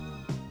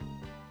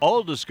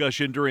All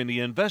discussion during the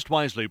Invest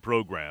Wisely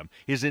program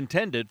is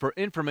intended for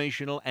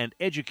informational and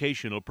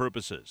educational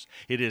purposes.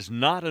 It is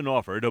not an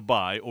offer to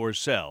buy or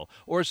sell,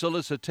 or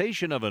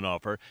solicitation of an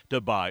offer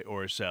to buy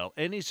or sell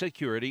any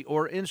security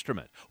or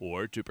instrument,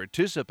 or to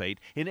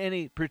participate in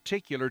any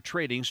particular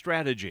trading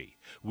strategy.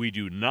 We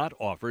do not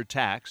offer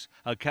tax,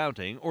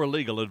 accounting, or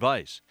legal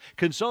advice.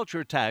 Consult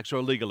your tax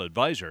or legal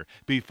advisor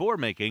before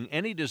making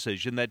any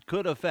decision that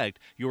could affect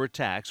your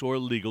tax or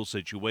legal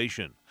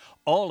situation.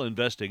 All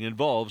investing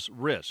involves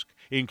risk,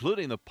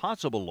 including the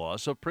possible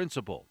loss of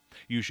principal.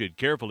 You should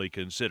carefully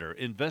consider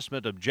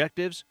investment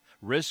objectives,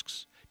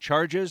 risks,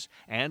 charges,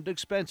 and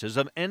expenses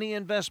of any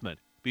investment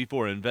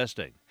before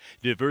investing.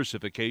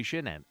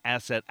 Diversification and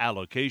asset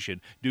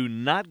allocation do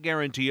not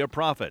guarantee a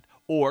profit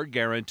or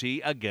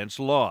guarantee against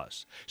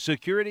loss.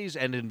 Securities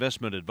and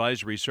investment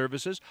advisory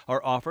services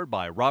are offered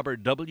by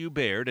Robert W.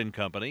 Baird &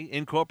 Company,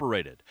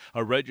 Incorporated,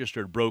 a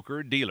registered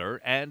broker,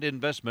 dealer, and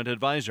investment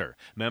advisor.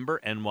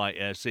 Member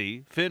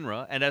NYSE,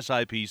 FINRA, and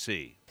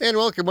SIPC. And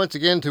welcome once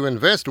again to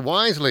Invest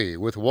Wisely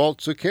with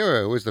Walt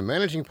Zucchero, who is the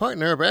managing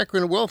partner of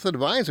Akron Wealth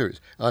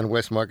Advisors on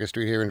West Market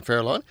Street here in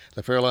Fairlawn,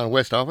 the Fairlawn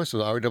West office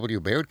of the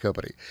R.W. Baird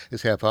Company.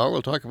 This half hour,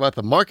 we'll talk about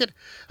the market,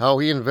 how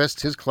he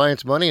invests his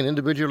clients' money in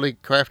individually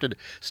crafted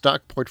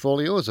stock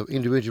portfolios of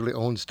individually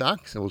owned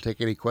stocks, and we'll take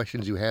any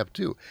questions you have,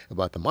 too,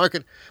 about the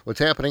market, what's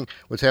happening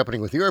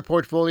with your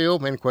portfolio,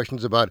 and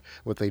questions about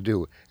what they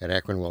do at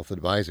Akron Wealth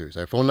Advisors.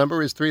 Our phone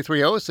number is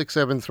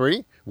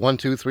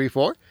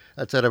 330-673-1234.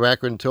 That's out of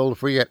Akron,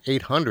 toll-free at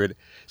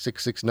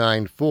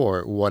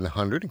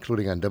 800-669-4100,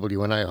 including on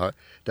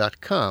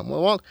WNIR.com.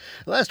 Well, Walt,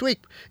 last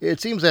week,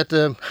 it seems that,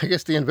 I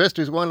guess the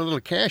investors wanted a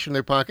little cash in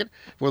their pocket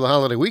for the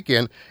holiday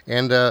weekend,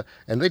 and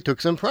they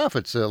took some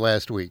profits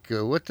last week.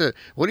 What do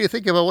you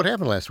think about what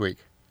happened last week?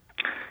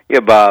 Yeah,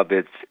 Bob,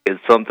 it's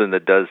something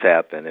that does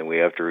happen, and we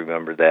have to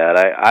remember that.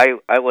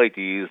 I like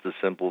to use the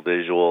simple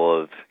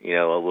visual of,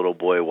 a little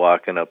boy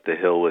walking up the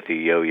hill with a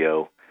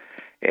yo-yo.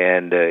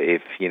 And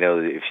if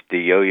the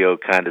yo-yo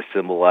kind of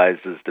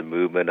symbolizes the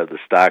movement of the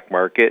stock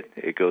market,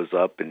 it goes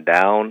up and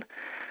down.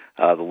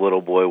 The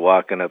little boy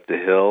walking up the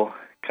hill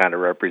kind of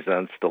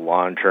represents the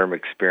long-term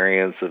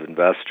experience of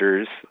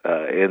investors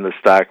in the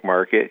stock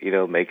market,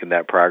 making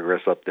that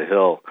progress up the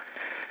hill.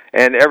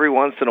 And every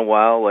once in a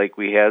while, like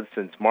we had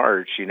since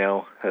March,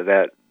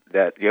 that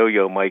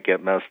yo-yo might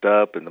get messed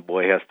up, and the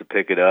boy has to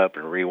pick it up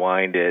and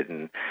rewind it.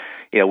 And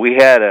we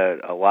had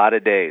a lot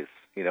of days,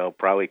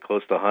 probably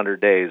close to 100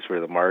 days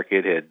where the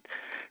market had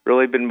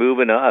really been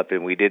moving up,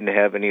 and we didn't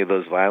have any of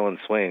those violent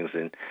swings.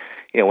 And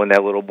when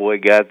that little boy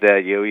got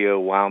that yo-yo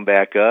wound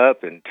back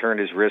up and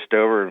turned his wrist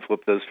over and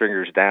flipped those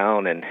fingers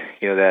down, and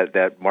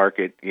that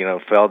market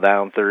fell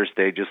down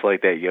Thursday just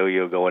like that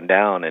yo-yo going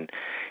down, and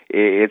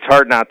it's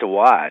hard not to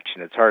watch,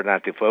 and it's hard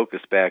not to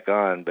focus back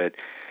on. But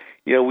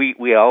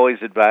we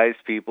always advise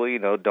people,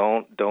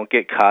 don't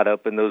get caught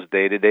up in those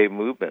day-to-day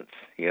movements.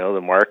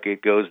 The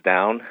market goes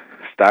down,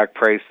 stock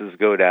prices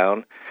go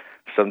down.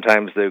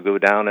 Sometimes they go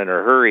down in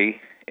a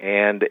hurry,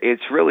 and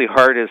it's really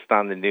hardest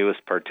on the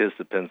newest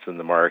participants in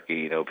the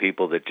market,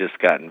 people that just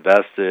got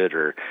invested,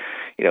 or,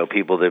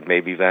 people that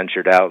maybe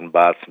ventured out and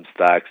bought some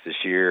stocks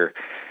this year.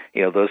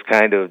 Those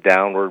kind of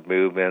downward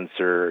movements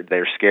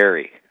they're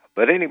scary.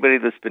 But anybody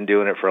that's been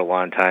doing it for a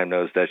long time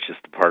knows that's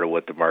just a part of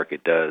what the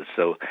market does.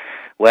 So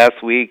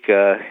last week,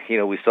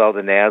 we saw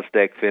the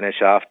NASDAQ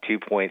finish off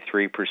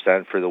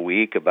 2.3% for the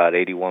week, about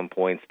 81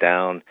 points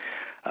down,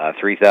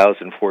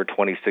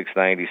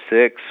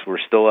 3,426.96. We're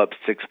still up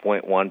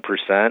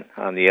 6.1%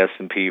 on the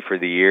S&P for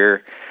the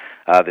year.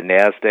 The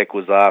NASDAQ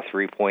was off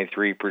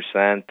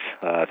 3.3%,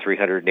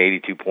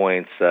 382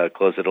 points,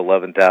 closed at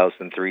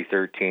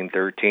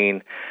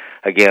 11,313.13.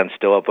 Again,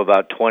 still up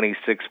about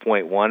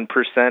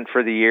 26.1%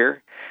 for the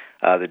year.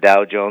 The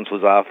Dow Jones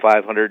was off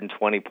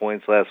 520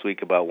 points last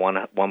week, about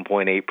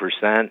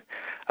 1.8%.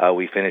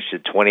 We finished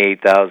at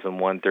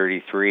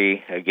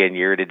 28,133. Again,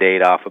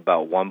 year-to-date off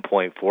about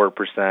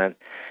 1.4%.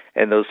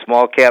 And those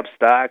small-cap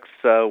stocks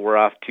were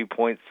off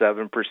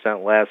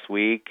 2.7% last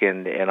week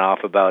and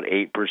off about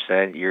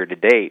 8%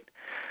 year-to-date.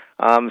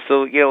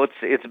 So,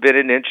 it's been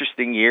an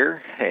interesting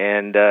year,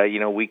 and,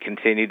 we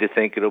continue to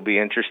think it'll be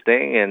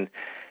interesting. And,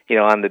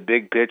 on the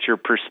big picture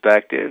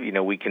perspective,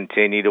 we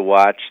continue to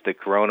watch the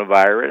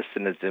coronavirus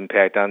and its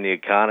impact on the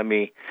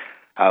economy.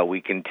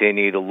 We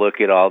continue to look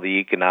at all the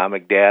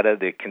economic data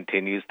that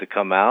continues to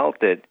come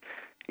out that,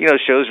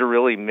 shows a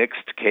really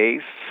mixed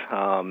case.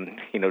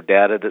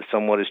 Data that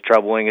somewhat is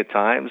troubling at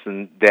times,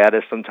 and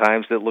data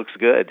sometimes that looks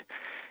good.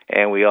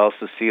 And we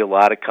also see a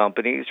lot of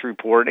companies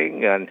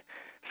reporting, and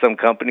some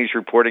companies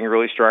reporting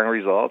really strong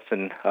results,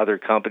 and other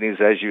companies,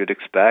 as you would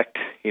expect,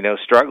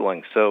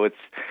 struggling. So it's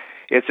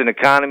an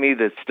economy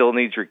that still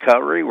needs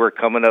recovery. We're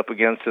coming up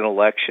against an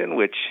election,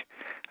 which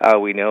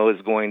we know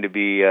is going to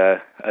be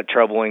a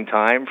troubling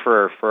time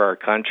for our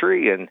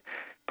country, and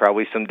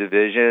probably some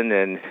division.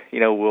 And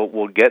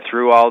we'll get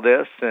through all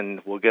this,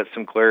 and we'll get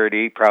some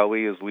clarity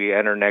probably as we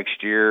enter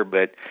next year.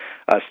 But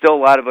still a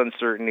lot of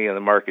uncertainty, and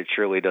the market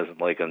surely doesn't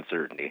like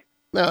uncertainty.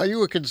 Now, are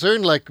you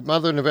concerned, like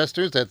other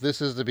investors, that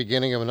this is the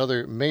beginning of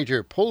another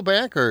major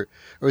pullback, or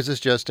is this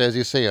just, as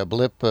you say, a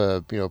blip?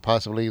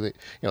 Possibly,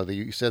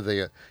 you said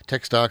the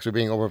tech stocks are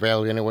being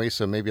overvalued anyway,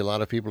 so maybe a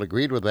lot of people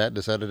agreed with that, and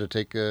decided to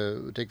take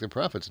their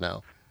profits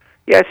now.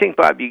 Yeah, I think,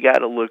 Bob, you got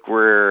to look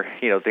where,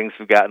 things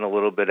have gotten a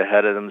little bit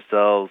ahead of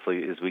themselves.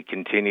 Like, as we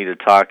continue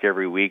to talk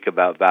every week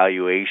about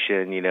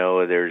valuation,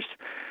 there's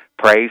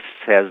price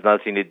has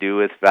nothing to do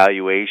with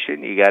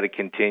valuation. You got to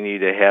continue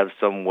to have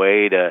some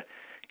way to,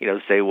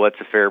 say what's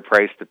a fair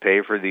price to pay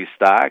for these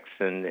stocks.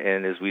 And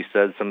as we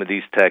said, some of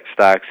these tech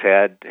stocks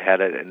had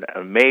an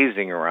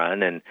amazing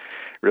run and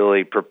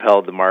really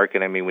propelled the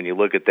market. I mean, when you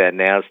look at that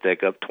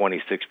NASDAQ up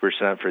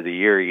 26% for the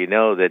year, you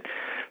know that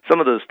some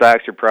of those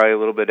stocks are probably a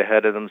little bit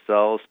ahead of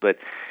themselves, but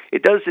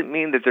it doesn't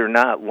mean that they're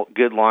not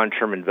good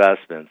long-term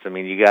investments. I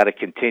mean, you got to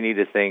continue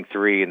to think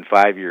 3 and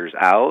 5 years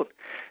out,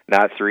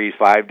 not 3 to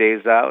 5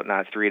 days out,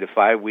 not 3 to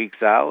 5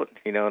 weeks out,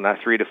 not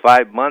 3 to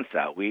 5 months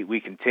out.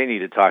 We continue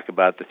to talk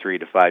about the 3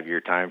 to 5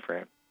 year time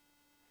frame.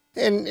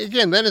 And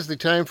again, that is the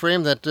time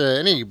frame that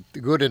any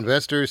good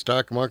investor,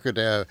 stock market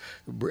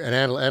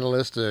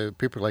analyst,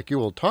 people like you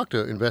will talk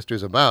to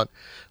investors about.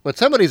 But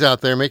somebody's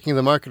out there making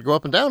the market go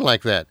up and down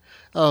like that.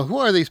 Who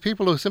are these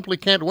people who simply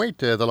can't wait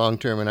the long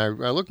term and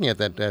are looking at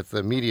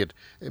the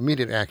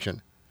immediate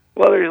action?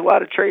 Well, there's a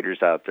lot of traders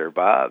out there,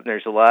 Bob.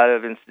 There's a lot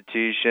of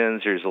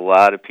institutions. There's a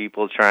lot of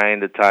people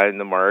trying to time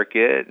the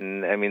market,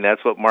 and I mean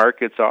that's what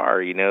markets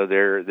are.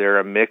 They're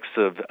a mix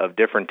of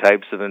different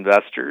types of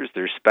investors.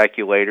 There's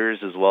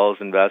speculators as well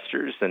as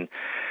investors, and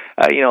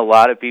a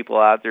lot of people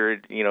out there,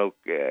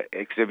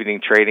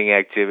 exhibiting trading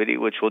activity,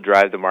 which will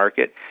drive the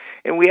market.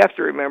 And we have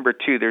to remember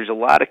too, there's a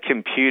lot of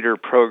computer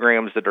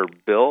programs that are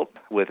built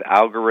with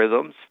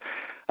algorithms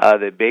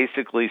that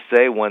basically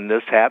say when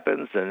this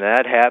happens and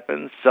that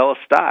happens, sell a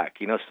stock.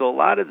 So a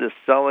lot of this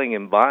selling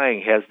and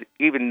buying has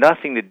even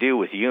nothing to do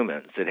with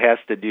humans. It has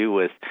to do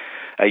with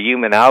a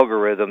human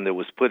algorithm that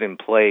was put in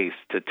place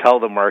to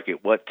tell the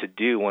market what to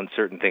do when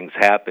certain things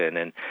happen.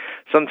 And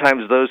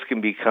sometimes those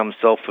can become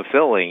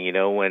self-fulfilling,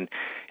 when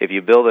if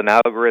you build an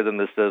algorithm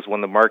that says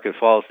when the market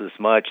falls this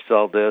much,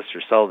 sell this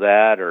or sell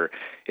that, or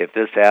if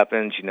this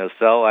happens,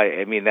 sell.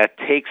 I mean, that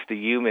takes the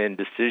human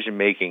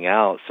decision-making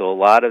out. So a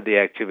lot of the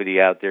activity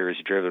out there is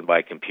driven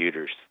by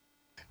computers.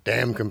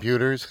 Damn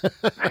computers.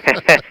 Supposed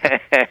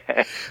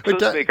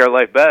to make our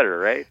life better,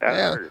 right?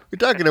 Yeah. We're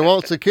talking to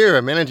Walt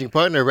Secura, managing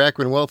partner of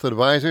Akron Wealth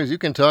Advisors. You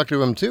can talk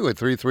to him, too, at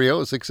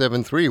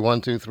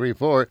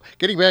 330-673-1234.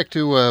 Getting back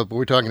to what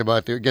we're talking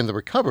about, again, the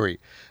recovery.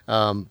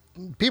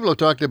 People have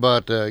talked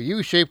about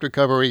U-shaped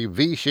recovery,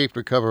 V-shaped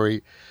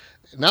recovery.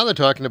 Now they're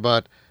talking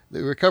about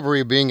the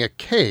recovery being a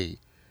K.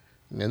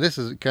 And this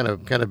is kind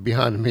of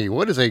beyond me.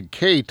 What is a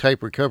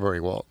K-type recovery,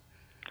 Walt?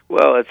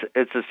 Well,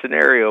 it's a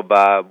scenario,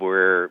 Bob,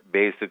 where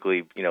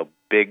basically,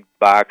 big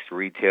box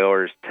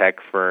retailers, tech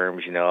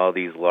firms, all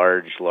these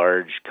large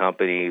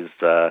companies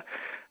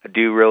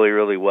do really,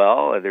 really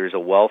well. There's a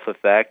wealth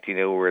effect,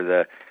 where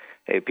the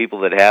people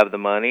that have the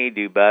money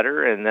do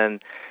better, and then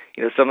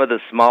some of the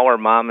smaller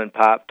mom and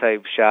pop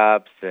type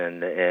shops,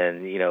 and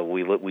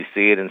we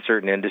see it in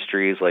certain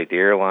industries like the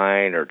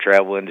airline or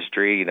travel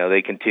industry.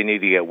 They continue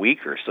to get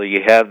weaker. So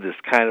you have this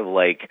kind of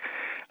like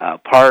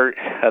part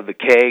of the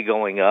K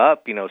going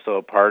up, so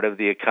a part of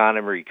the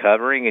economy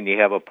recovering, and you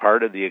have a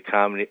part of the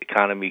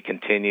economy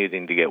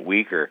continuing to get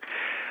weaker.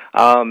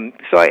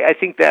 So I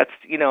think that's,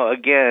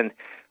 again,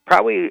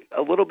 probably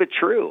a little bit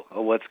true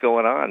of what's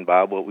going on,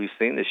 Bob, what we've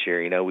seen this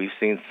year. We've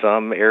seen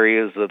some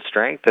areas of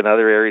strength and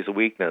other areas of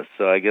weakness.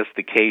 So I guess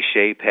the K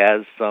shape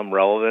has some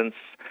relevance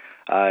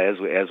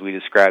as we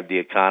describe the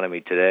economy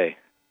today.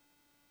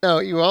 Now,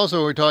 you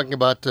also were talking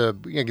about the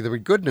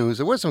good news.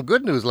 There was some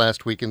good news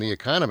last week in the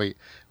economy.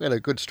 We had a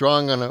good,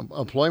 strong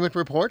unemployment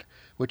report,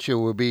 which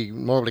will be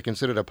normally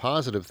considered a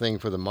positive thing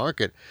for the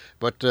market.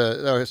 But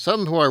there are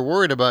some who are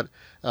worried about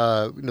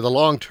the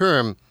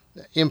long-term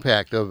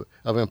impact of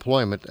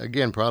employment,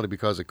 again, probably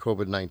because of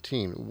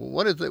COVID-19.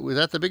 What is was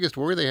that the biggest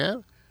worry they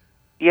have?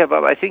 Yeah,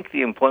 Bob, I think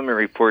the employment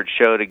report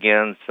showed,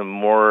 again, some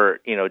more,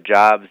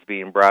 jobs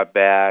being brought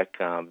back,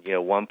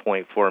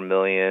 1.4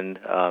 million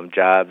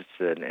jobs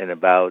and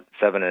about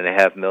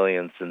 7.5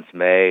 million since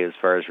May as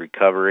far as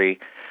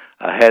recovery.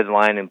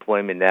 Headline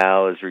employment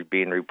now is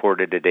being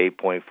reported at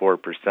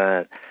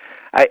 8.4%.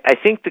 I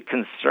think the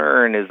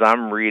concern is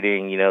I'm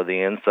reading,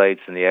 the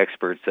insights and the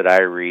experts that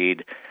I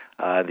read,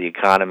 the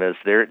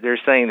economists, they're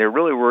saying they're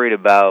really worried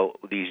about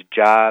these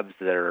jobs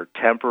that are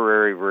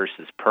temporary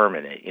versus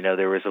permanent.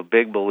 There was a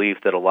big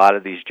belief that a lot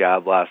of these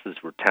job losses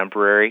were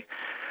temporary.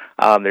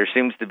 There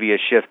seems to be a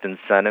shift in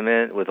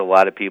sentiment with a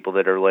lot of people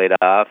that are laid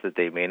off that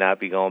they may not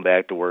be going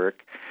back to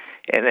work.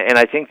 And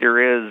I think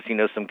there is,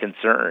 some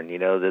concern,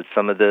 that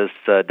some of this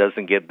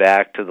doesn't get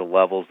back to the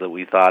levels that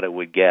we thought it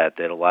would get,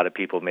 that a lot of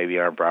people maybe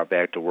aren't brought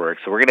back to work.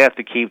 So we're going to have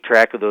to keep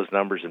track of those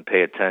numbers and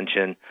pay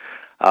attention.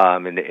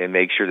 And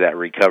make sure that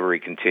recovery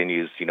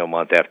continues,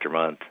 month after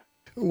month.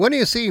 What do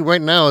you see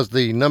right now as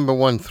the number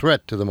one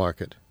threat to the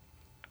market?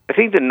 I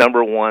think the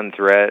number one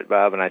threat,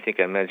 Bob, and I think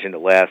I mentioned it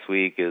last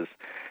week, is,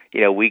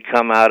 we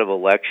come out of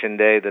Election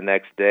Day the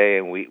next day,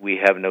 and we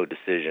have no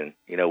decision.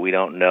 We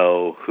don't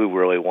know who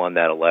really won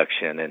that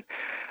election, and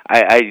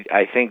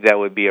I think that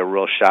would be a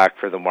real shock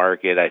for the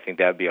market. I think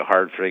that would be a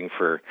hard thing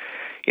for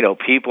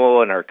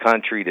people in our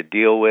country to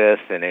deal with,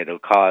 and it'll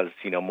cause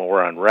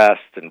more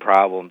unrest and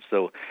problems.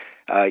 So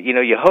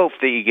you hope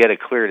that you get a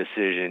clear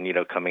decision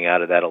coming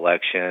out of that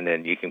election,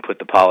 and you can put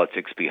the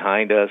politics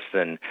behind us,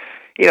 and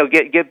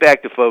get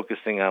back to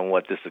focusing on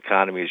what this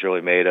economy is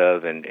really made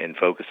of, and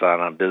focus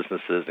on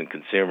businesses and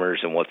consumers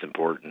and what's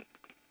important.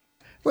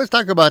 Let's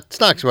talk about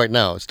stocks right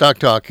now. Stock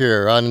Talk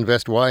here on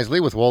Invest Wisely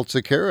with Walt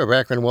Secura of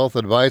Akron Wealth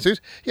Advisors.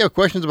 You have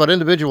questions about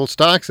individual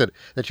stocks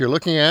that you're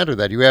looking at or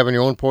that you have in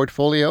your own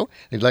portfolio,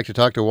 you'd like to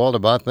talk to Walt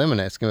about them and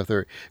ask him if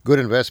they're good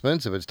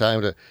investments, if it's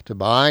time to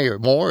buy or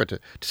more, or to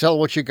sell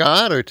what you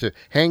got, or to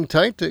hang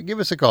tight, give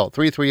us a call.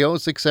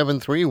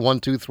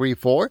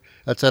 330-673-1234.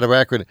 That's out of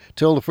Akron,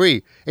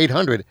 toll-free,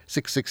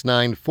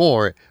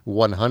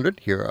 800-669-4100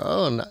 here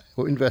on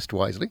Invest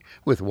Wisely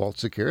with Walt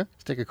Secura.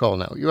 Let's take a call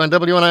now. You're on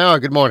WNIR.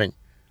 Good morning.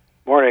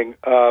 Morning.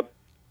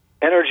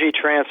 Energy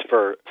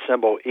Transfer,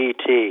 symbol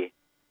ET. It's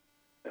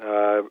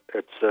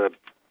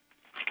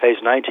pays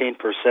 19%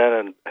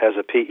 and has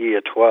a PE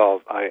of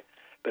 12. I've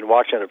been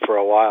watching it for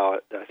a while.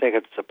 I think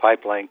it's a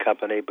pipeline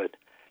company, but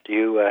do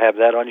you have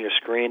that on your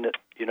screen? Do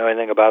you know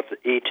anything about the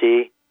ET?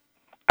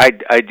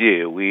 I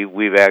do.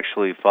 We've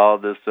actually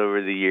followed this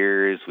over the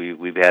years.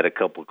 We've had a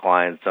couple of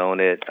clients own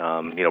it.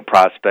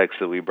 Prospects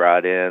that we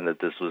brought in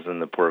that this was in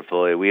the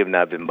portfolio. We have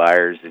not been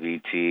buyers of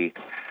ET.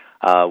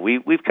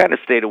 We've kind of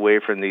stayed away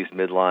from these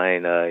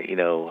midline,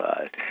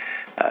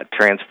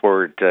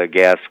 transport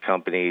gas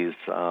companies.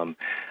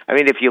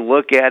 If you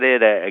look at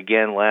it,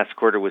 again, last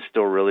quarter was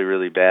still really,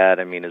 really bad.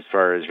 As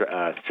far as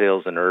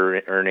sales and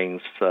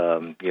earnings,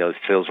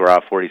 sales were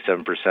off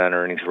 47%,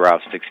 earnings were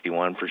off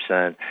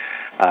 61%.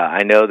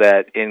 I know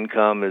that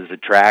income is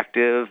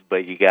attractive,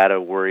 but you got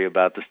to worry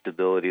about the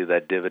stability of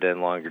that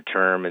dividend longer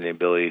term and the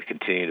ability to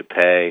continue to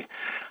pay.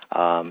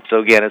 So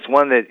again, it's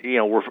one that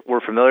we're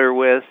familiar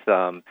with.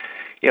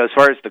 As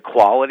far as the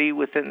quality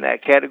within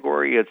that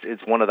category,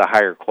 it's one of the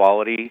higher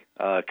quality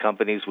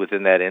companies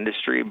within that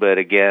industry. But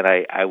again,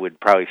 I would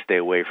probably stay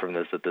away from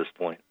this at this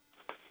point.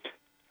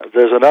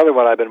 There's another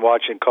one I've been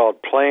watching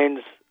called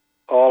Plains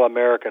All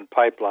American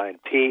Pipeline,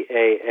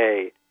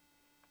 PAA.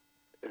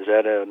 Is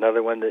that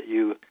another one that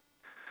you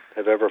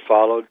have ever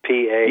followed?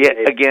 PAA? Yeah,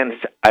 again,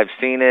 I've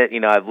seen it.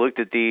 I've looked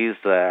at these.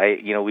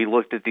 We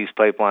looked at these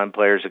pipeline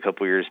players a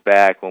couple years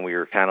back when we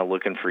were kind of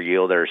looking for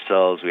yield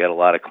ourselves. We had a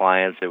lot of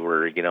clients that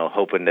were,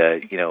 hoping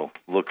to,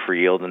 look for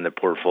yield in their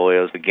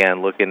portfolios.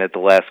 Again, looking at the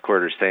last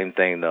quarter, same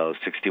thing though.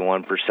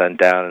 61%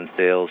 down in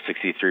sales,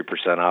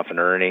 63% off in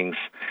earnings.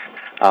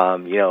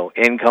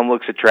 Income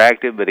looks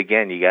attractive, but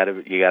again, you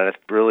gotta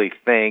really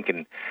think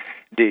and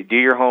do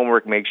your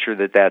homework. Make sure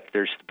that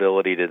there's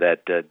stability to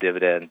that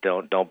dividend.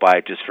 Don't buy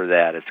it just for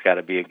that. It's got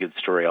to be a good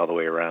story all the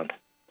way around.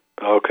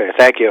 Okay,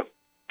 thank you.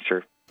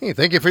 Sure. Hey,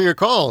 thank you for your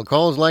call.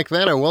 Calls like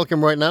that are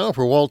welcome right now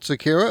for Walt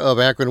Secura of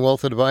Akron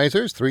Wealth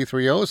Advisors,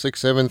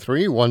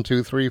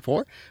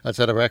 330-673-1234. That's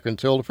out of Akron,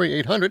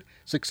 toll-free,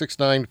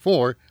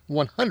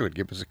 800-669-4100.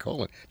 Give us a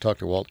call and talk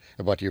to Walt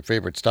about your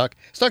favorite stock.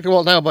 Let's talk to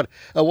Walt now about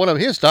one of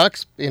his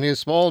stocks in his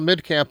small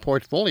mid-cap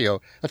portfolio,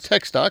 a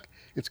tech stock.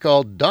 It's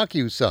called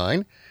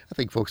DocuSign. I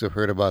think folks have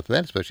heard about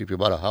that, especially if you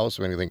bought a house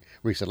or anything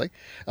recently.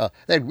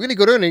 They had really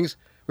good earnings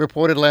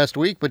reported last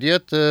week, but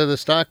yet the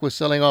stock was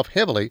selling off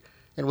heavily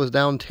and was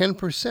down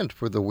 10%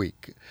 for the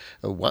week.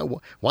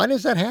 Why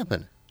does that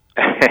happen?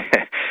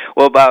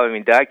 Well, Bob,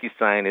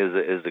 DocuSign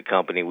is a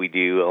company we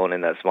do own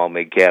in that small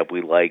mid-cap.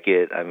 We like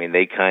it.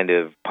 They kind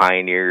of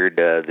pioneered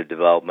the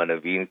development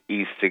of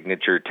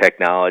e-signature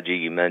technology.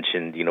 You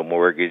mentioned,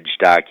 mortgage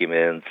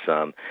documents.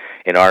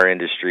 In our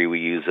industry, we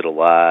use it a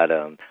lot.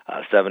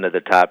 7 of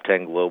the top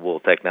 10 global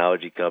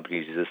technology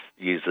companies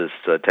use this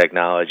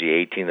technology.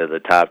 18 of the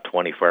top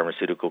 20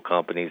 pharmaceutical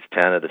companies,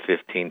 10 of the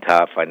 15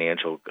 top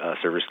financial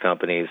service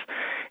companies,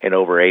 and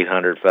over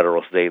 800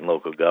 federal, state, and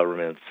local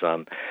governments.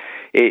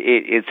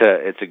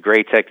 It's a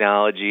great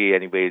technology.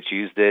 Anybody that's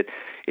used it,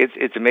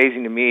 it's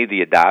amazing to me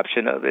the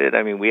adoption of it.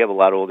 We have a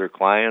lot of older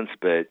clients,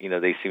 but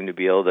they seem to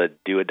be able to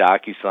do a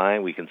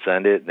DocuSign. We can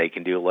send it, and they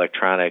can do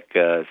electronic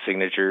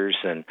signatures.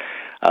 And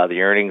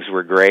the earnings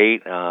were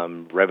great.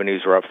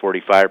 Revenues were up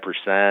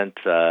 45%,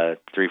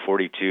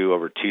 342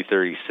 over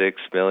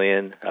 236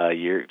 million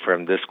year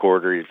from this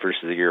quarter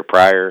versus the year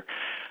prior.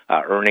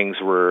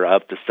 Earnings were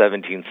up to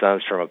 17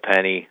 cents from a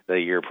penny the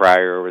year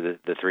prior over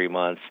the 3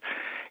 months.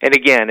 And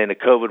again, in a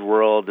COVID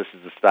world, this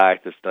is a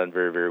stock that's done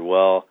very, very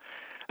well.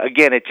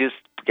 Again, it just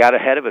got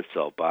ahead of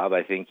itself, Bob.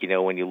 I think,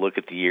 when you look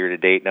at the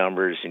year-to-date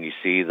numbers and you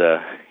see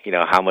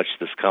how much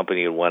this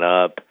company went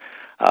up,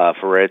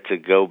 for it to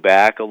go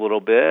back a little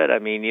bit,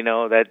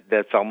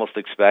 that's almost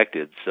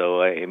expected.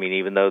 So,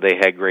 even though they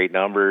had great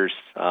numbers,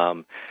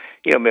 a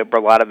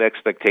lot of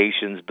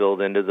expectations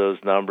build into those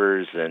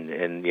numbers,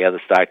 and the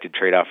stock did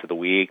trade off for the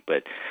week.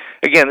 But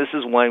again, this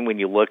is one when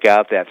you look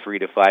out that 3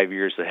 to 5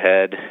 years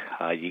ahead,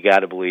 you got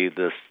to believe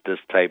this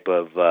type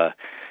of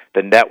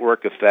the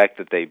network effect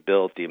that they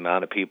built, the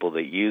amount of people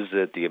that use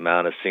it, the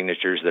amount of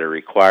signatures that are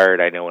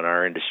required. I know in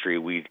our industry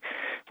we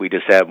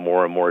just have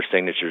more and more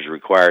signatures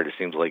required. It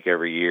seems like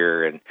every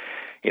year, and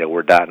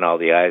we're dotting all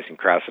the I's and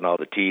crossing all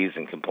the T's,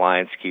 and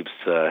compliance keeps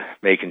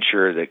making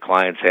sure that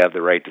clients have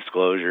the right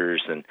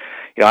disclosures. And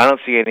I don't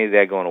see any of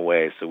that going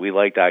away. So we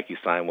like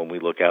DocuSign when we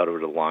look out over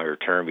the longer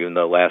term, even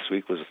though last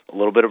week was a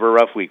little bit of a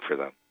rough week for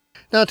them.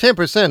 Now,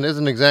 10%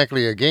 isn't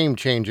exactly a game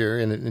changer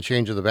in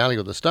change of the value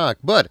of the stock,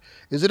 but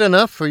is it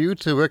enough for you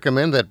to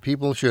recommend that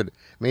people should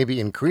maybe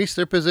increase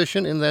their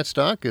position in that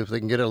stock if they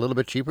can get it a little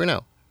bit cheaper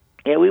now?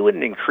 Yeah, we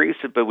wouldn't increase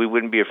it, but we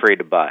wouldn't be afraid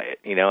to buy it.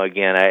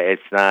 Again,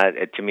 it's not,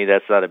 to me,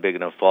 that's not a big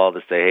enough fall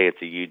to say, hey,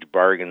 it's a huge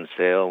bargain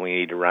sale, and we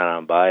need to run out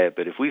and buy it.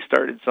 But if we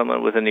started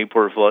someone with a new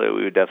portfolio,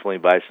 we would definitely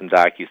buy some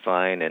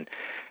DocuSign, and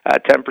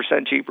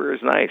 10% cheaper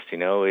is nice.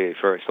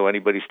 So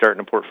anybody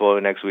starting a portfolio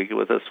next week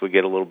with us would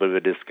get a little bit of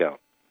a discount.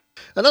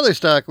 Another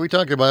stock, we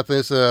talked about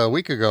this a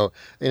week ago.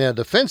 In a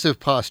defensive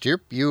posture,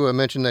 you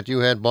mentioned that you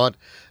had bought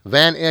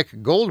Van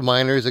Eck Gold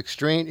Miners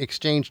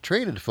Exchange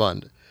Traded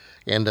Fund.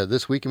 And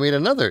this week you made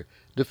another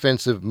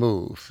defensive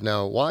move.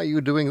 Now, why are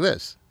you doing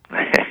this?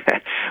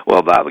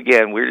 Well, Bob,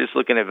 again, we're just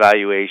looking at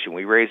valuation.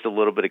 We raised a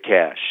little bit of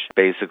cash.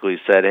 Basically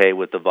said, hey,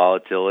 with the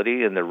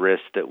volatility and the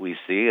risk that we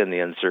see and the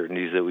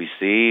uncertainties that we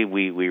see,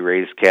 we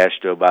raised cash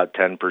to about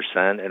 10%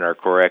 in our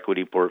core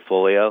equity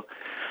portfolio.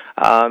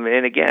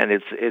 And again,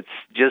 it's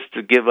just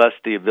to give us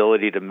the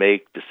ability to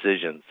make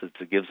decisions.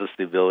 It gives us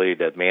the ability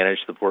to manage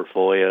the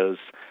portfolios.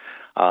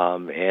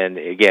 And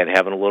again,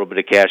 having a little bit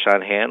of cash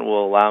on hand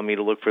will allow me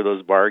to look for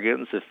those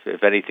bargains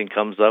if anything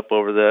comes up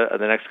over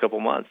the next couple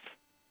months.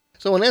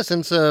 So in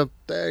essence,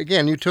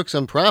 again, you took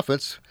some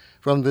profits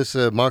from this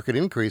market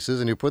increases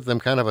and you put them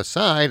kind of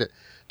aside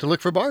to look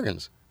for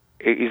bargains.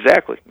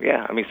 Exactly.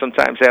 Yeah. I mean,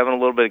 sometimes having a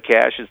little bit of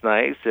cash is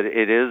nice.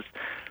 It is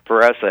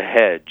for us a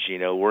hedge.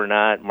 We're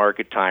not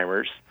market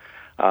timers.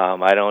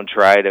 I don't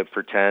try to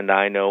pretend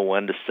I know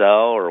when to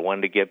sell or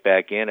when to get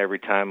back in. Every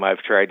time I've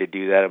tried to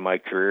do that in my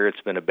career,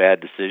 it's been a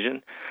bad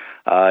decision.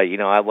 I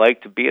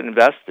like to be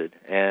invested,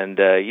 and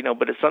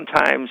but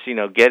sometimes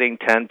getting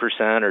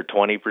 10% or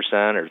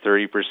 20% or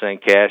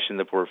 30% cash in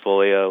the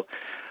portfolio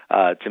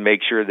to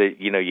make sure that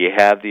you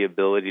have the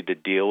ability to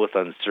deal with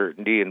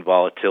uncertainty and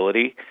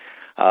volatility.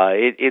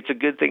 It's a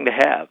good thing to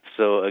have.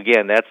 So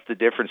again, that's the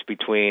difference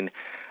between.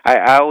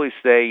 I always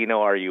say,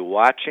 are you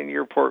watching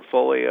your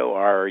portfolio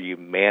or are you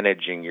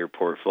managing your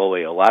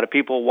portfolio? A lot of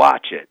people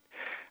watch it.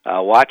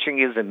 Watching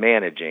isn't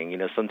managing.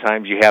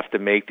 Sometimes you have to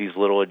make these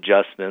little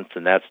adjustments,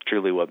 and that's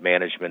truly what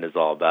management is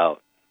all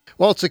about.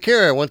 Walt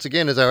Secura, once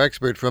again, is our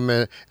expert from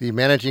the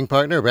managing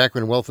partner of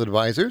Akron Wealth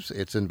Advisors.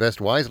 It's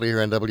Invest Wisely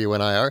here on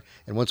WNIR.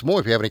 And once more,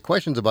 if you have any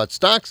questions about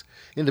stocks,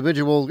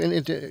 individual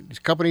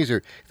companies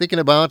are thinking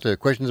about,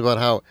 questions about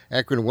how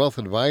Akron Wealth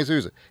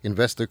Advisors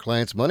invest their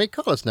clients' money,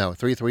 call us now,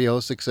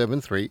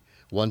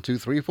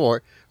 330-673-1234,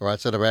 or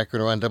outside of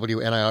Akron or on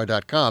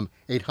WNIR.com,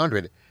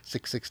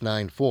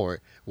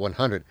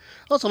 800-6694-100.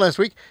 Also last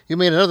week, you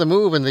made another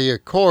move in the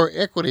core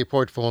equity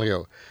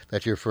portfolio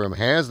that your firm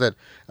has that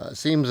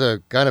seems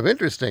kind of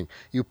interesting.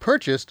 You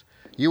purchased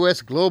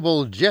U.S.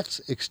 Global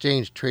JETS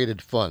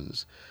exchange-traded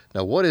funds.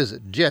 Now, what is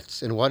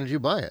JETS and why did you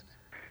buy it?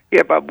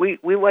 Yeah, Bob, we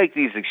like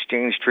these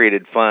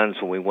exchange-traded funds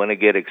when we want to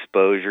get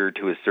exposure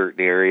to a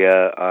certain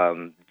area.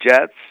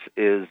 JETS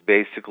is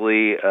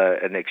basically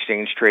an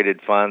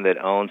exchange-traded fund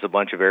that owns a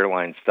bunch of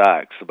airline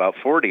stocks, about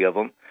 40 of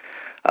them.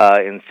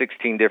 In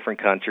 16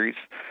 different countries.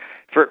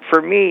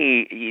 For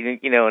me,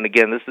 and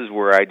again, this is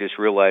where I just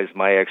realized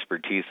my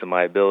expertise and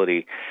my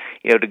ability,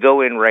 to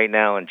go in right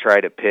now and try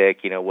to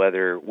pick,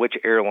 which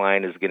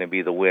airline is going to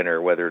be the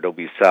winner, whether it'll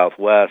be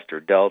Southwest or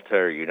Delta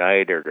or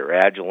United or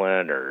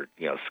Agilent or,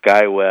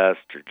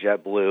 SkyWest or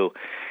JetBlue.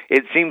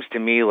 It seems to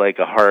me like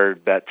a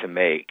hard bet to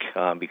make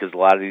because a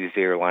lot of these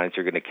airlines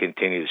are going to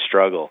continue to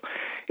struggle.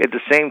 At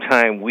the same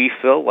time, we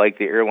felt like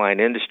the airline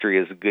industry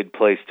is a good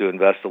place to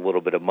invest a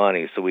little bit of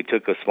money, so we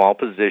took a small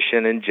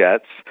position in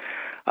JETS.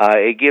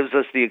 It gives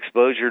us the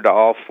exposure to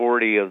all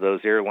 40 of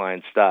those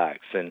airline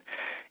stocks. And,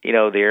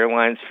 the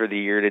airlines for the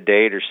year to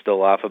date are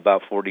still off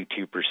about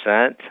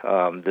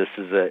 42%. This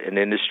is an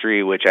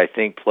industry which I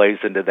think plays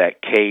into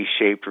that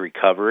K-shaped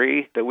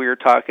recovery that we were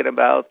talking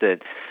about,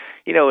 that,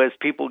 as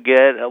people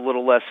get a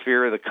little less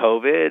fear of the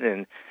COVID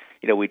and,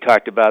 we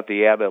talked about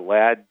the Abbott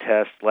Lab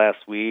test last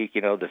week,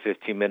 the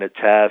 15-minute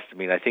test. I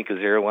mean, I think as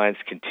airlines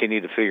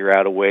continue to figure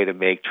out a way to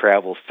make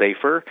travel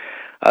safer,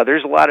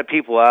 there's a lot of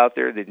people out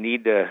there that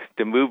need to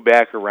move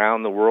back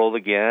around the world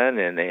again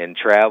and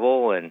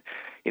travel and,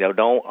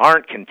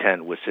 aren't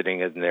content with sitting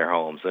in their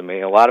homes. I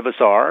mean, a lot of us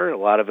are. A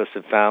lot of us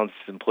have found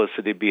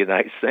simplicity to be a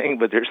nice thing,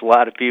 but there's a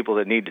lot of people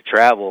that need to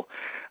travel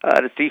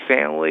to see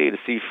family, to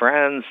see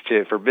friends,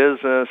 for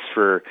business,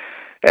 for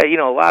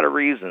A lot of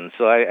reasons.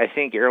 So I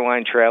think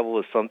airline travel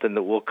is something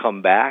that will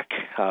come back.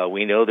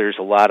 We know there's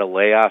a lot of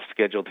layoffs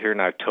scheduled here in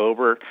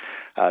October,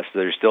 so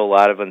there's still a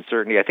lot of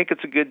uncertainty. I think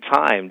it's a good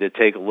time to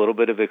take a little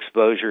bit of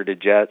exposure to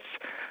jets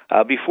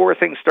before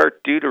things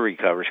start due to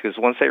recover, because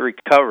once they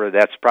recover,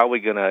 that's probably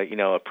going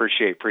to,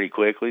 appreciate pretty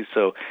quickly.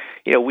 So,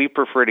 we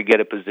prefer to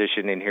get a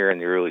position in here in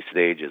the early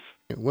stages.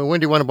 When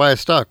do you want to buy a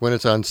stock? When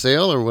it's on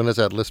sale or when it's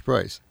at list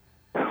price?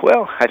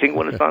 Well, I think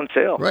when it's on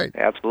sale. Right.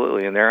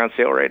 Absolutely, and they're on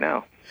sale right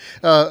now.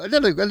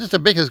 Just a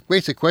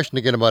basic question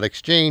again about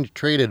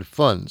exchange-traded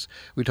funds.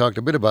 We talked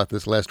a bit about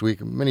this last week.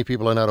 Many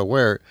people are not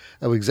aware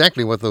of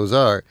exactly what those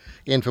are.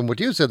 And from what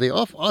you said, they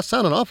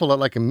sound an awful lot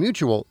like a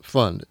mutual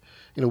fund.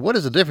 What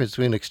is the difference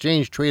between an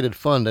exchange-traded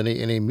fund and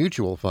a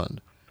mutual fund?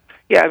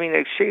 Yeah, an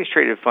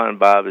exchange-traded fund,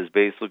 Bob, is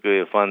basically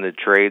a fund that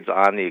trades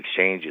on the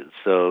exchanges.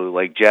 So,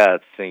 like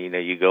Jets,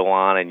 you go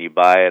on and you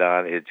buy it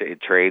on,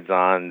 it trades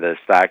on the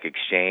stock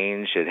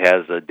exchange. It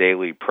has a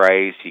daily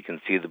price. You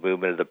can see the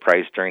movement of the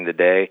price during the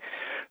day.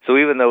 So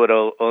even though it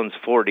owns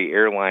 40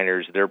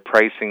 airliners, they're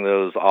pricing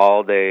those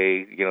all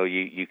day.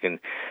 You can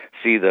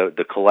see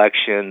the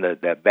collection,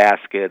 that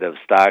basket of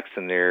stocks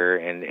in there,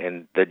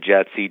 and the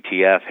Jets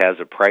ETF has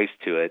a price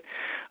to it.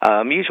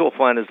 Mutual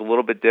fund is a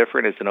little bit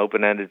different. It's an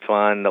open-ended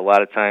fund, a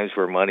lot of times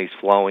where money's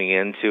flowing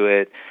into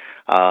it.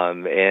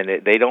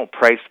 They don't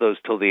price those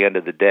till the end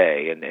of the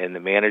day, and the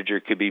manager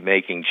could be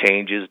making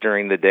changes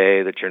during the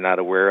day that you're not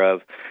aware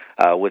of.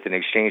 With an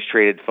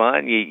exchange-traded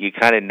fund, you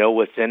kind of know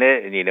what's in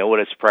it, and you know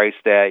what it's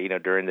priced at,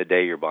 during the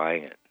day you're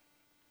buying it.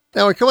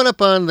 Now, we're coming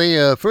up on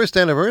the first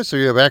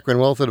anniversary of Akron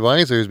Wealth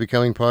Advisors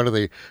becoming part of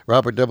the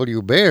Robert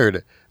W.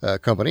 Baird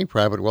Company,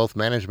 Private Wealth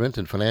Management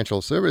and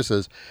Financial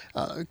Services.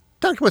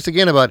 Talk to us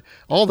again about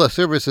all the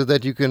services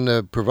that you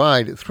can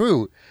provide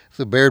through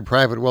the Baird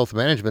Private Wealth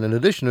Management, in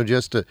addition to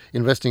just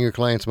investing your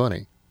clients'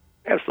 money.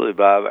 Absolutely,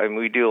 Bob.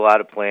 We do a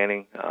lot of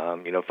planning,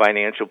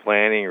 financial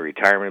planning,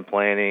 retirement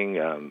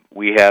planning.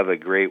 We have a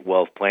great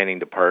wealth planning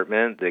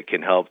department that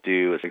can help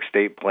do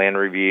estate plan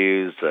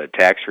reviews,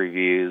 tax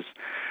reviews.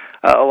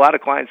 A lot of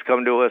clients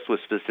come to us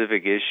with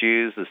specific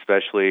issues,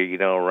 especially,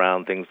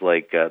 around things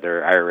like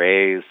their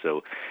IRAs.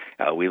 So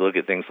we look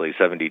at things like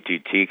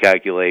 72T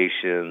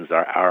calculations,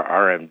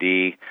 our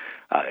RMD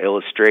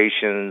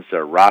illustrations,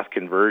 our Roth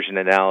conversion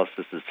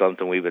analysis is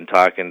something we've been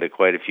talking to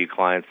quite a few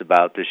clients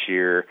about this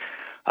year.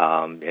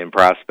 In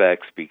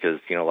prospects, because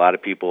a lot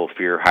of people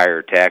fear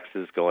higher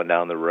taxes going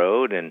down the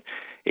road, and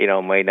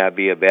it might not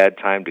be a bad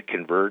time to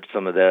convert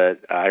some of that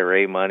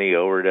IRA money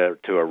over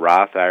to a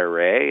Roth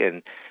IRA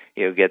and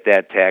get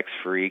that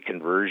tax-free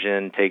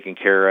conversion taken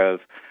care of.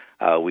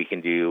 We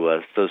can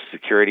do Social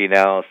Security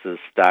analysis,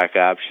 stock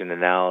option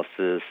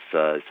analysis.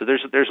 So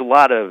there's a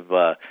lot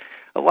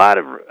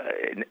of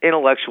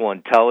intellectual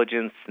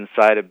intelligence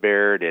inside of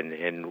Baird,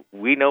 and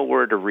we know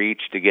where to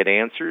reach to get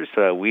answers.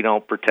 We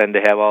don't pretend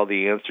to have all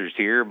the answers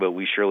here, but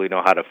we surely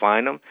know how to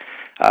find them.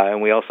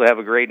 And we also have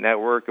a great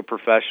network of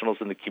professionals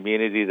in the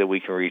community that we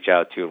can reach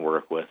out to and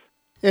work with.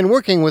 In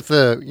working with,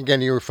 again,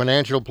 your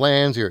financial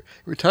plans, your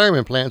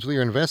retirement plans with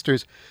your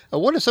investors,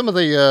 what are some of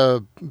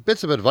the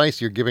bits of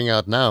advice you're giving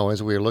out now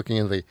as we're looking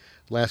in the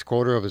last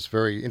quarter of this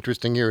very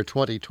interesting year of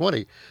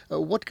 2020?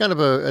 What kind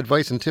of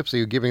advice and tips are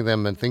you giving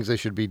them and things they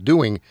should be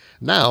doing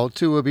now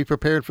to be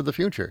prepared for the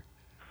future?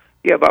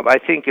 Yeah, Bob, I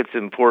think it's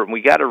important.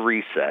 We got to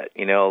reset.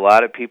 A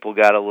lot of people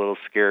got a little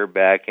scared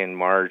back in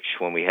March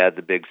when we had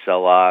the big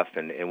sell-off,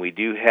 and we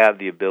do have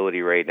the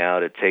ability right now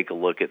to take a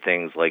look at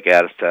things like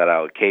asset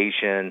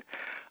allocation.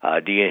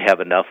 Do you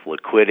have enough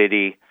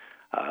liquidity?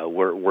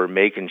 We're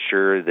making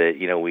sure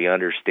that we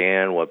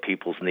understand what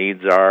people's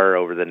needs are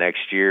over the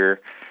next year.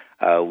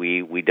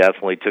 We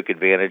definitely took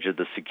advantage of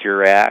the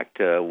Secure Act.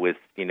 With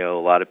a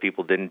lot of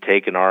people didn't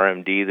take an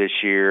RMD this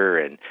year,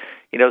 and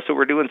so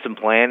we're doing some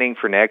planning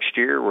for next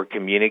year. We're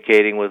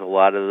communicating with a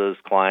lot of those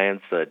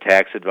clients,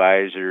 tax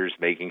advisors,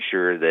 making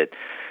sure that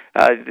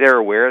they're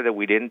aware that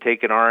we didn't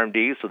take an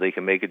RMD, so they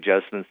can make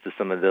adjustments to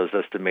some of those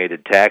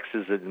estimated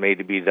taxes that may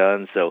to be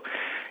done. So,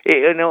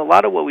 a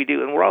lot of what we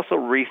do, and we're also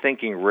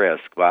rethinking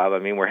risk, Bob.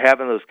 We're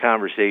having those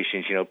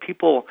conversations.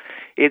 People,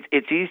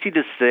 it's easy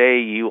to say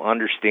you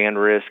understand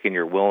risk and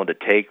you're willing to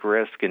take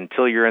risk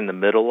until you're in the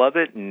middle of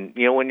it. And,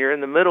 when you're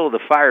in the middle of the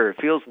fire, it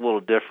feels a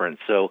little different.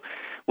 So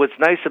what's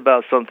nice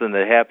about something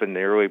that happened in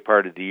the early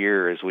part of the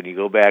year is when you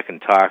go back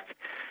and talk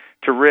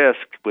to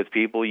risk with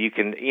people, you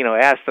can,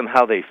 ask them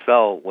how they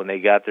felt when they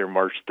got their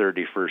March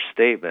 31st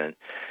statement.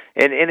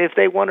 And if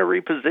they want to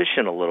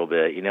reposition a little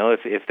bit,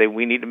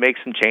 we need to make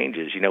some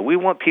changes. We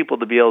want people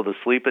to be able to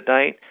sleep at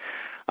night.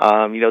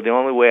 The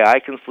only way I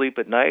can sleep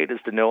at night is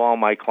to know all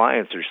my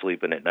clients are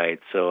sleeping at night.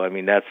 So,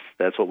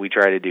 that's what we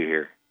try to do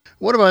here.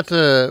 What about,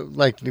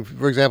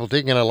 for example,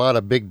 taking on a lot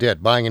of big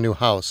debt, buying a new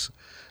house?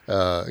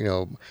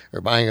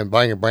 Or buying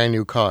a brand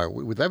new car.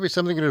 Would that be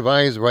something you'd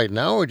advise right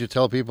now, or would you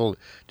tell people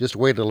just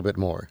wait a little bit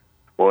more?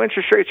 Well,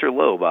 interest rates are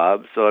low,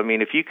 Bob. So,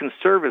 if you can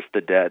service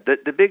the debt,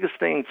 the biggest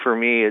thing for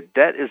me,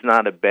 debt is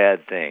not a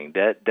bad thing.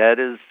 Debt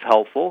is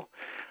helpful.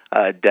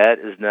 Debt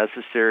is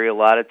necessary a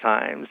lot of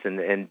times,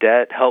 and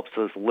debt helps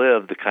us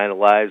live the kind of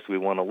lives we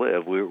want to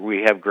live.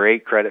 We have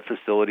great credit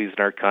facilities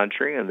in our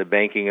country and the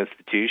banking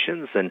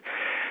institutions,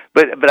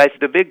 but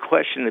the big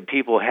question that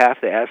people have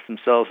to ask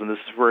themselves, and this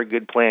is where a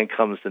good plan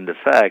comes into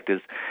effect,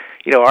 is,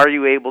 are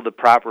you able to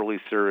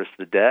properly service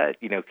the debt?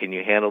 Can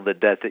you handle the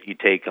debt that you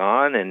take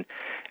on, and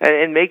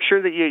make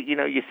sure that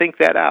you think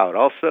that out.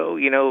 Also,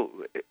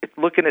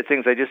 looking at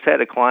things. I just had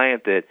a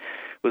client that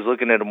was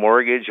looking at a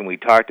mortgage, and we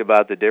talked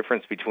about the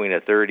difference between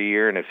a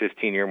 30-year and a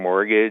 15-year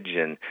mortgage,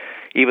 and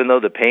even though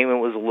the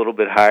payment was a little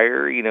bit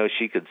higher,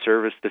 she could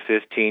service the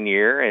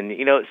 15-year, and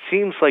it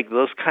seems like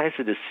those kinds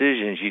of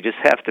decisions, you just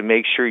have to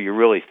make sure you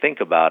really think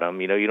about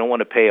them. You don't want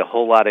to pay a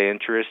whole lot of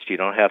interest you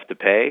don't have to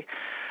pay.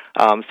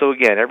 So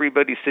again,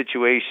 everybody's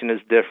situation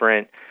is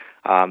different.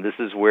 This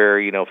is where,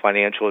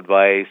 financial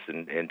advice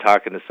and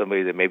talking to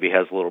somebody that maybe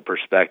has a little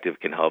perspective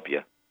can help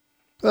you.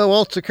 Well,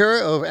 Walt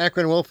Secura of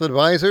Akron Wealth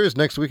Advisors.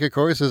 Next week, of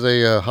course, is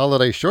a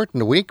holiday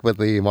shortened week, but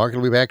the market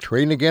will be back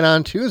trading again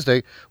on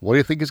Tuesday. What do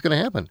you think is going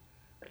to happen?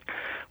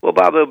 Well,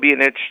 Bob, it'll be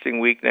an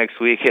interesting week next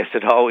week, as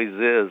it always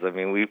is. I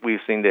mean, we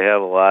seem to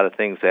have a lot of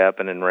things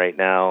happening right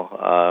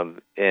now,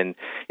 and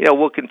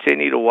we'll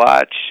continue to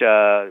watch.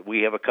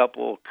 We have a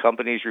couple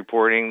companies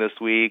reporting this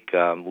week.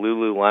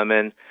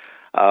 Lululemon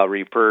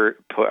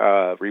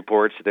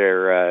reports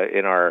they're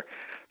in our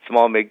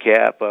small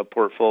mid-cap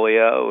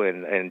portfolio,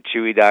 and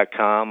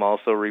Chewy.com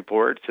also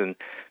reports. And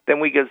then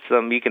we get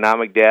some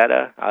economic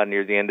data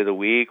near the end of the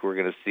week. We're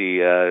going to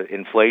see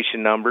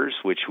inflation numbers,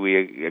 which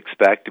we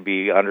expect to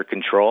be under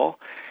control.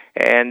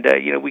 And,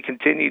 we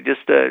continue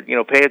just to,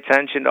 pay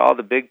attention to all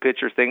the big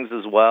picture things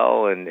as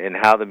well, and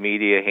how the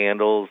media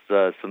handles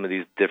some of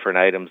these different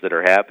items that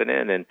are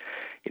happening. And,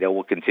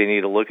 we'll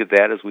continue to look at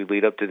that as we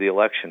lead up to the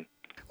election.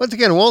 Once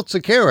again, Walt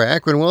Secura,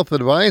 Akron Wealth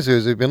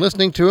Advisors. You've been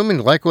listening to him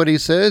and like what he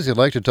says. You'd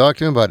like to talk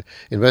to him about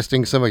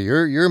investing some of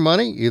your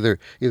money, either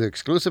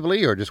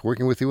exclusively or just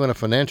working with you on a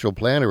financial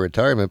plan or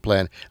retirement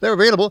plan. They're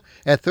available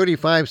at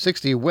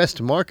 3560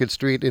 West Market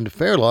Street in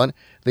Fairlawn.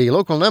 The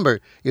local number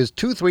is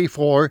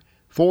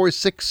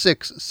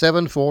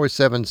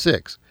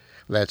 234-466-7476.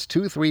 That's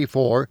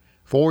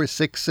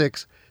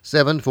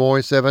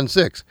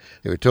 234-466-7476.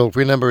 Their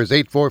toll-free number is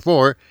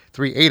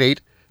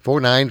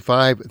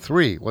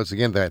 844-388-4953. Once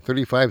again, that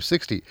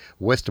 3560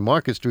 West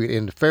Market Street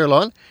in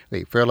Fairlawn,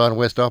 the Fairlawn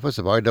West office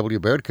of R.W.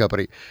 Baird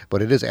Company.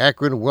 But it is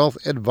Akron Wealth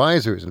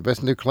Advisors,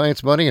 investing their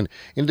clients' money in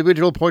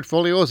individual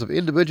portfolios of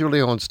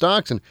individually owned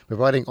stocks and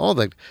providing all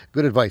that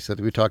good advice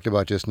that we talked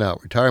about just now.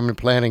 Retirement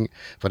planning,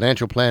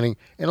 financial planning,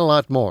 and a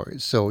lot more.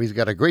 So he's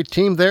got a great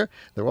team there.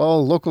 They're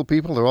all local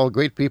people. They're all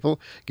great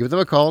people. Give them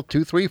a call,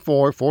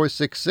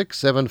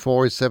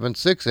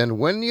 234-466-7476. And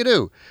when you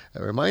do,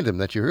 remind them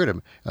that you heard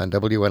him on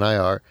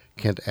WNIR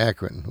Kent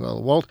Akron.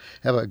 Well, Walt,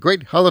 have a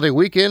great holiday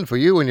weekend for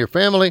you and your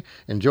family.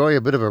 Enjoy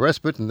a bit of a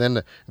respite and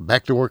then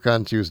back to work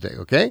on Tuesday,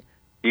 okay?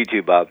 You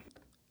too, Bob.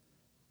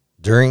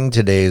 During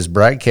today's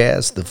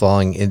broadcast, the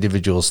following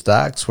individual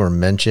stocks were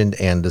mentioned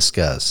and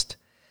discussed.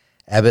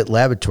 Abbott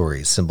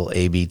Laboratories, symbol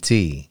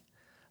ABT.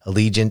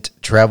 Allegiant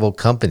Travel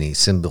Company,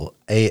 symbol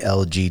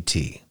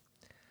ALGT.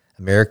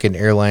 American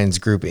Airlines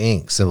Group,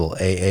 Inc., symbol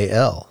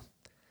AAL.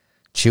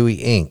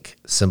 Chewy, Inc.,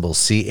 symbol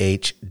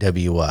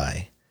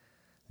CHWI.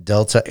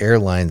 Delta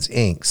Airlines,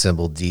 Inc.,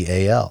 symbol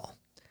DAL.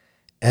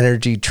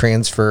 Energy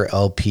Transfer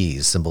LP,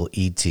 symbol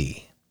ET.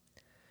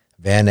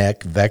 VanEck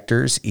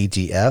Vectors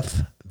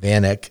ETF,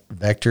 VanEck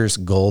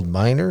Vectors Gold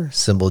Miner,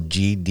 symbol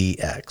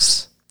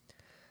GDX.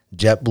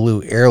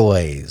 JetBlue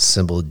Airways,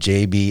 symbol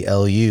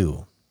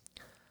JBLU.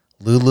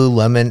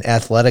 Lululemon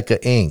Athletica,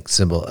 Inc.,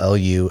 symbol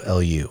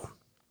LULU.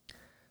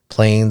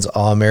 Plains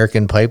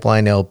All-American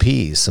Pipeline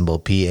LP, symbol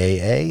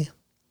PAA.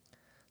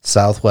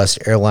 Southwest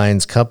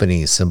Airlines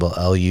Company, symbol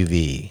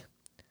LUV.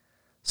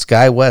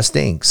 SkyWest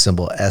Inc.,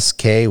 symbol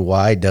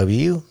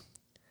SKYW.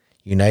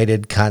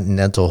 United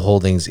Continental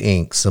Holdings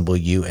Inc., symbol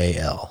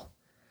UAL.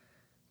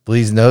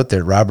 Please note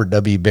that Robert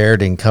W.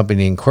 Baird &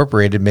 Company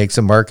Incorporated makes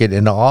a market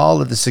in all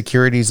of the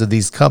securities of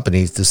these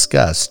companies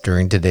discussed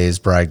during today's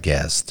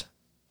broadcast.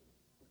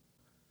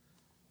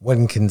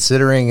 When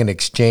considering an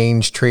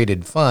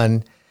exchange-traded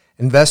fund,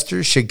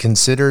 investors should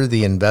consider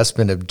the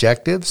investment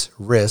objectives,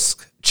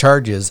 risks,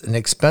 charges, and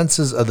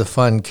expenses of the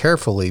fund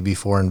carefully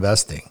before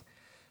investing.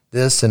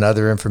 This and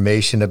other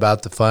information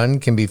about the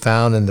fund can be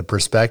found in the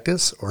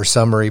prospectus or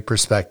summary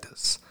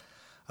prospectus.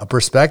 A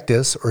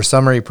prospectus or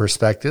summary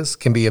prospectus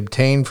can be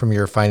obtained from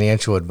your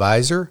financial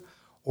advisor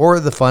or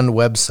the fund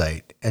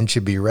website and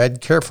should be read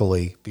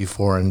carefully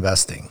before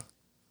investing.